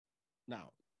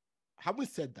Now, having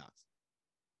said that,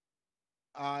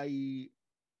 I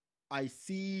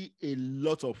see a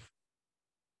lot of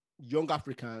young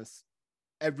Africans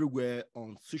everywhere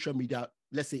on social media,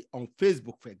 let's say on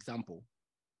Facebook, for example,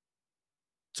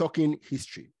 talking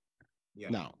history. Yeah.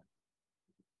 Now,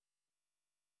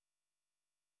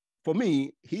 for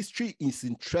me, history is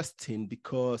interesting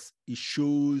because it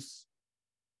shows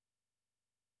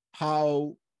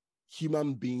how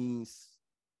human beings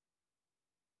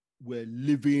were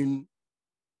living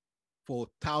for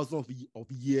thousands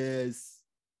of years,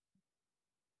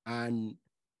 and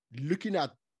looking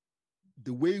at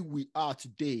the way we are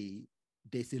today,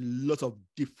 there's a lot of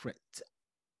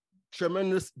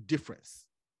tremendous difference.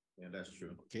 Yeah, that's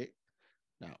true. Okay.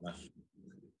 Now,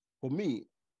 for me,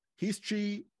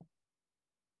 history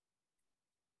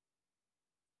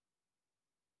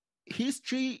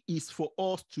is for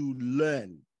us to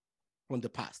learn from the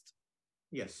past.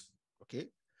 Yes. Okay.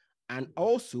 And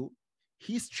also,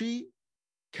 history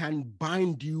can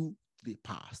bind you to the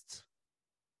past.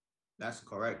 That's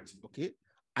correct. Okay.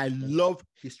 I love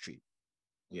history.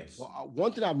 Yes. Well,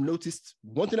 one thing I've noticed,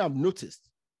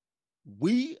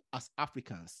 we as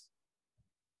Africans,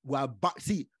 we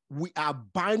are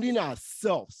binding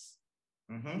ourselves.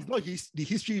 Mm-hmm. It's not the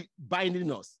history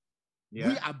binding us. Yeah.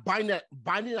 We are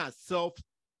binding ourselves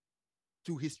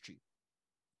to history.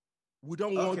 We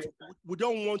don't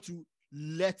want to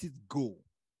let it go.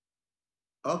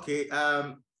 Okay.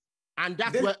 And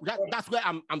that's where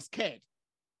I'm scared.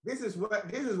 This is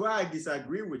where I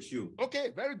disagree with you.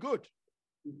 Okay, very good.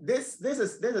 This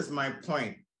is my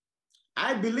point.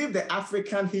 I believe the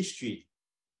African history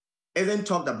isn't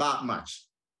talked about much.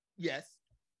 Yes.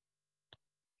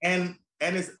 And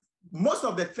it's most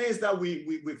of the things that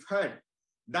we've heard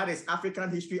that is African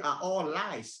history are all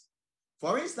lies.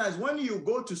 For instance, when you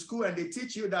go to school and they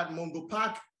teach you that Mungo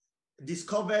Park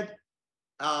discovered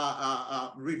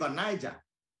River Niger.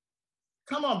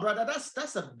 Come on, brother,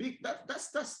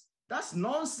 that's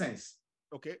nonsense.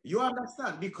 Okay. You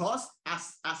understand? Because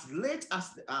as late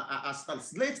as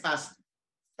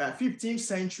 15th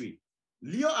century,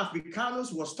 Leo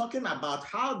Africanus was talking about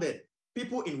how the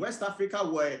people in West Africa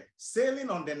were sailing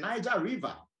on the Niger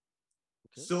River.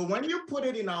 Okay. So when you put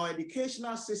it in our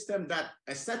educational system that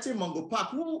a certain Mungo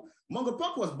Park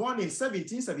was born in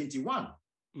 1771.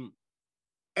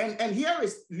 And here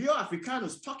is Leo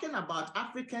Africanus talking about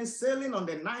Africans sailing on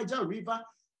the Niger River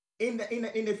in the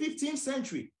 15th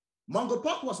century. Mungo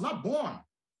Park was not born.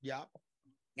 Yeah.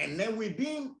 And then we've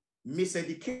been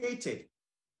miseducated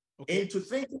into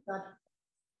thinking that,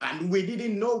 and we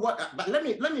didn't know what, but let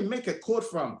me make a quote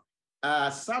from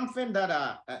something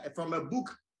that, from a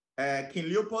book, King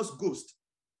Leopold's Ghost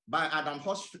by Adam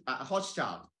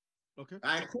Hochschild. Okay.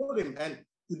 I quote him, and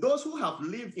to those who have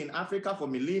lived in Africa for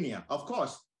millennia, of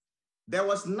course, there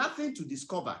was nothing to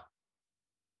discover.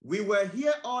 We were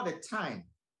here all the time.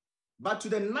 But to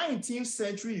the 19th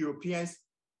century Europeans,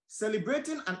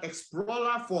 celebrating an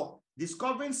explorer for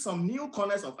discovering some new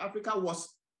corners of Africa was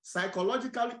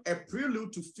psychologically a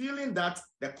prelude to feeling that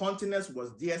the continent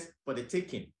was theirs for the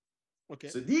taking. Okay.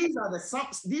 So these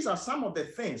are some of the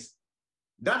things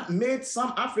that made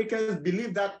some Africans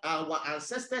believe that our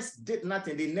ancestors did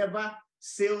nothing. They never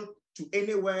sailed to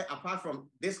anywhere apart from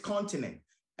this continent.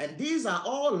 And these are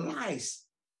all lies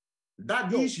that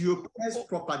these Europeans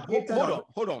propagated.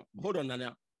 Hold on,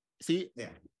 Nana. See,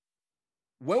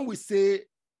 when we say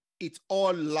it's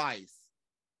all lies,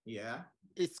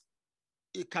 it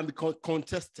can be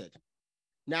contested.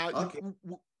 Now,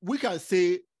 we can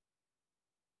say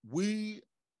we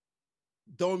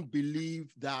don't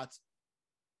believe that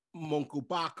Mungo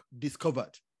Park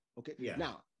discovered. Okay. Yeah.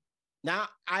 Now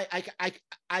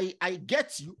I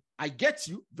get you. I get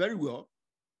you very well.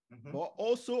 Mm-hmm. But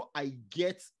also I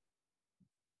get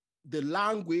the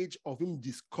language of him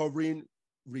discovering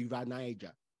River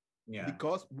Niger. Yeah.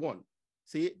 Because one,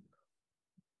 see,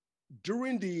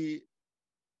 during the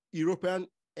European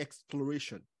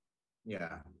exploration,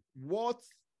 what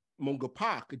Mungo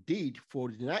Park did for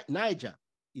the Niger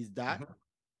is that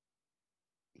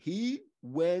he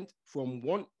went from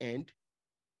one end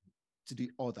to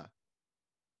the other.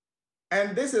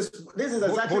 And this is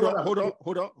exactly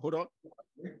hold on.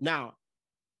 Now,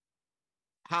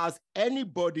 has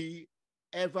anybody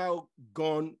ever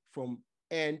gone from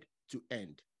end to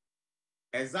end?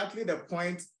 Exactly the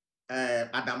point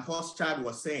Adam Hochschild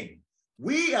was saying.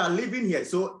 We are living here,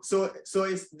 so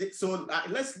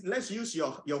let's use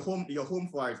your home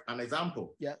for an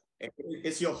example. Yeah,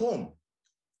 it's your home.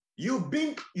 You've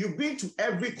been to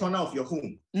every corner of your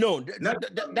home. No,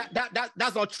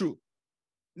 that's not true.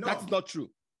 No, that's not true.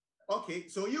 Okay,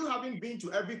 so you haven't been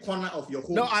to every corner of your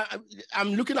home. No,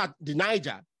 I'm looking at the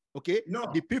Niger. Okay,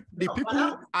 no, the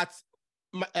people at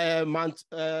Mount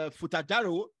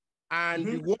Futajaro and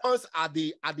the ones at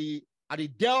the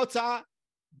Delta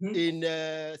in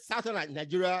southern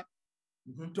Nigeria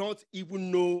don't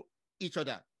even know each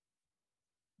other.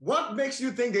 What makes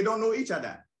you think they don't know each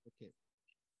other? Okay,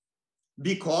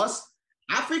 because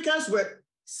Africans were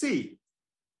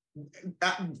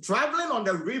traveling on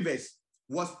the rivers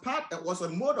was a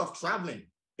mode of traveling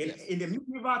in the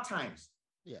medieval times.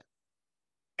 Yeah.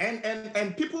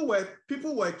 And people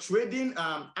were trading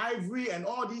ivory and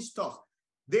all these stuff.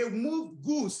 They moved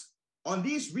goods on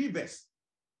these rivers.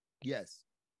 Yes.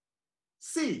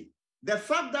 See, the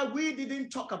fact that we didn't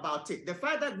talk about it, the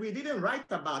fact that we didn't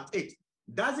write about it,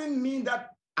 doesn't mean that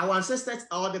our ancestors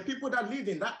or the people that lived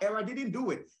in that era didn't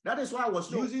do it. That is why I was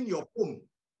using your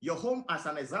home as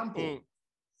an example.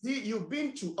 See, you've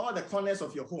been to all the corners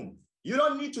of your home. You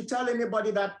don't need to tell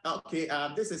anybody that, okay,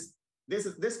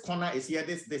 this corner is here,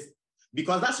 this,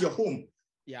 because that's your home.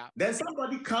 Yeah. Then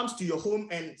somebody comes to your home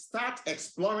and starts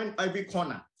exploring every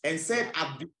corner and said,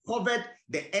 I've discovered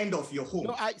the end of your home.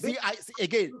 No,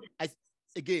 again,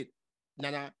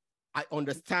 Nana, I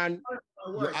understand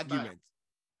your argument.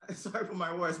 Sorry for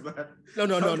my words, but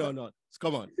no.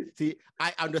 Come on. See,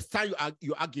 I understand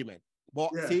your argument, but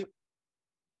see.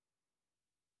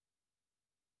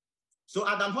 So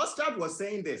Adam Hostad was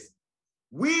saying this.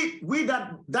 We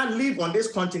that live on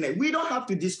this continent, we don't have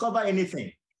to discover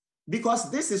anything,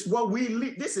 because this is what we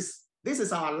live. This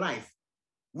is our life.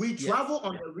 We travel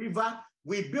on the river.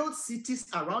 We build cities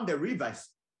around the rivers.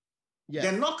 Yes.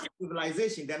 The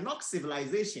Nok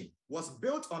civilization was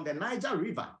built on the Niger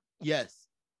River. Yes.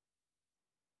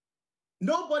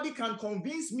 Nobody can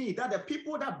convince me that the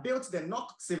people that built the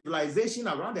Nok civilization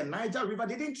around the Niger River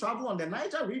didn't travel on the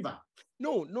Niger River.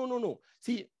 No.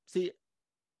 See,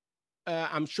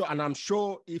 I'm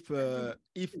sure if